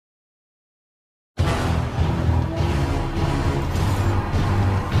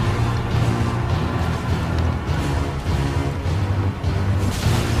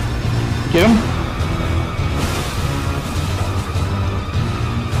Hit him.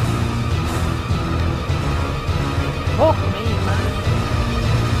 Fuck me, man.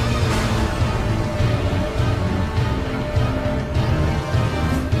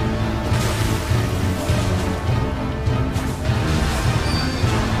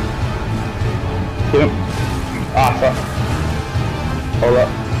 Hit him. Ah, fuck. Hold up.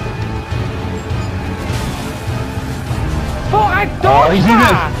 Fuck, I dodged he's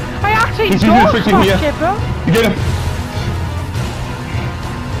that! I actually using dodged freaking that shit, bro. You get him.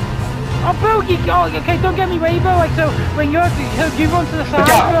 Oh, bro, okay, don't get me way, bro. Like, so when you run to the side,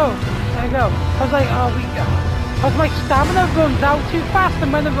 bro. There you go. I was like, because my stamina runs out too fast, and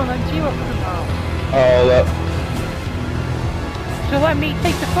when I run into you, I fucking Hold up. So let me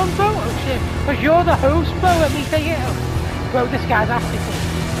take the front, bro. Oh shit, because you're the host, bro. Let me take it. Bro, this guy's actually cool.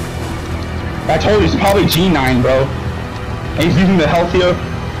 I told you, it's probably JeeNiNe, bro. And he's using the healthier.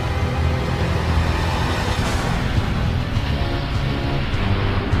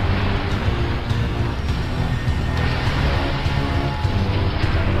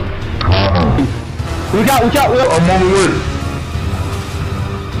 Look out, look out, look! I'm on the way.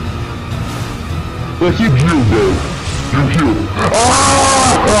 Let's keep healed, bro. You healed.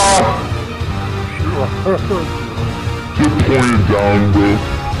 Get pointed down, bro.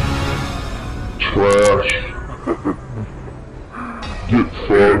 Trash. Get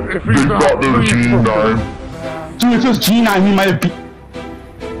fucked. They thought there was JeeNiNe. Dude, if it was JeeNiNe, we might have beat.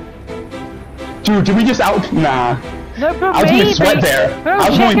 Dude, did we just out? Nah. No, bro, I was going to sweat there. Bro, I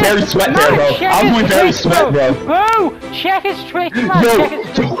was going very sweat there, bro. I was going very sweat, bro. Bro, check his tricks, man. Yo, check his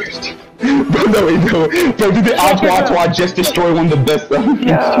tricks. Bro, no, wait, no. Bro, did the Oarrn Twar Twar just destroy one of the best Yo.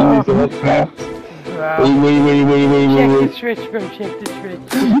 Wait. Check the tricks, bro. Check the tricks.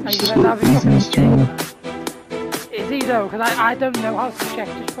 Is he though? Because I don't know how to check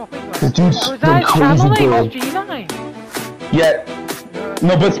this properly. Was that his channel name? Was JeeNiNe? Yeah.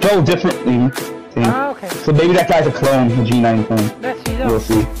 No, but spelled differently. Oh, okay. So maybe that guy's a clone, a JeeNiNe clone. Let's see though. We'll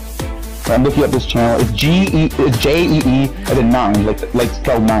see. I'm looking up this channel. It's it's J-E-E and then 9, like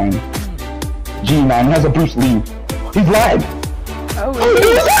spelled 9. JeeNiNe. He has a Bruce Lee. He's live. Oh, is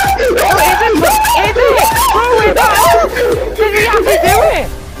it? Did he actually do it?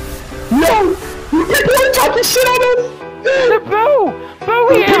 No! People are talking shit on us! Bro,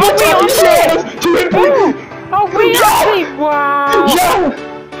 we on there! Oh, we actually, wow! Yo!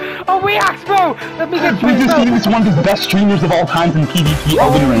 Oh, we asked, bro! Let me get We just seen this one of the best streamers of all times in PvP,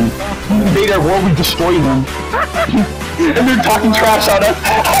 Elden Ring. He invaded our world, we destroyed him. And they're talking trash on us.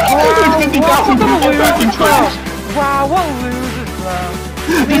 There's 50,000 people talking trash. Wow, what losers, bro.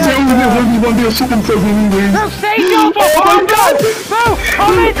 This is only one day of shit themselves anyways. Bro, say yours for fun, bro!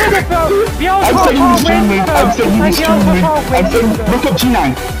 I'm into it, bro! I'm setting you the stream link. I'm setting you the stream link. Look up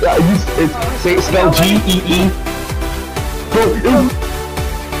JeeNiNe. It's spelled G-E-E. Bro,